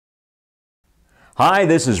Hi,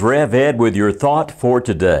 this is Rev Ed with your thought for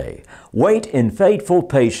today. Wait in faithful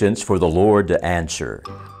patience for the Lord to answer.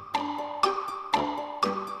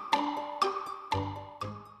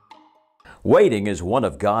 Waiting is one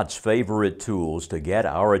of God's favorite tools to get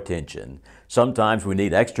our attention. Sometimes we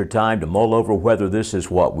need extra time to mull over whether this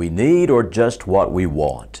is what we need or just what we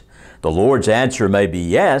want. The Lord's answer may be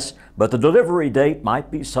yes, but the delivery date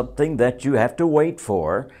might be something that you have to wait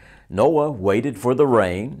for. Noah waited for the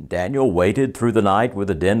rain. Daniel waited through the night with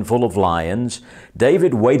a den full of lions.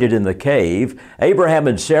 David waited in the cave. Abraham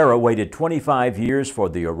and Sarah waited 25 years for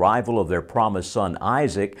the arrival of their promised son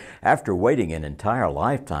Isaac after waiting an entire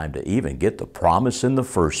lifetime to even get the promise in the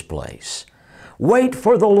first place. Wait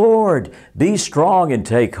for the Lord. Be strong and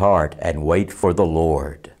take heart and wait for the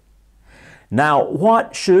Lord. Now,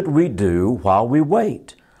 what should we do while we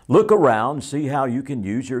wait? Look around, see how you can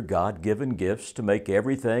use your God-given gifts to make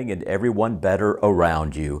everything and everyone better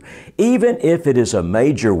around you. Even if it is a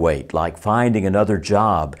major wait, like finding another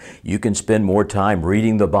job, you can spend more time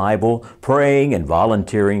reading the Bible, praying, and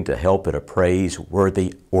volunteering to help at a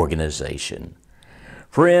praiseworthy organization.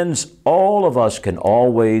 Friends, all of us can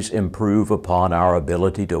always improve upon our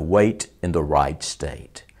ability to wait in the right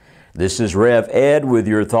state. This is Rev Ed with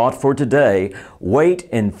your thought for today. Wait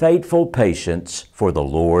in faithful patience for the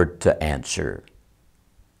Lord to answer.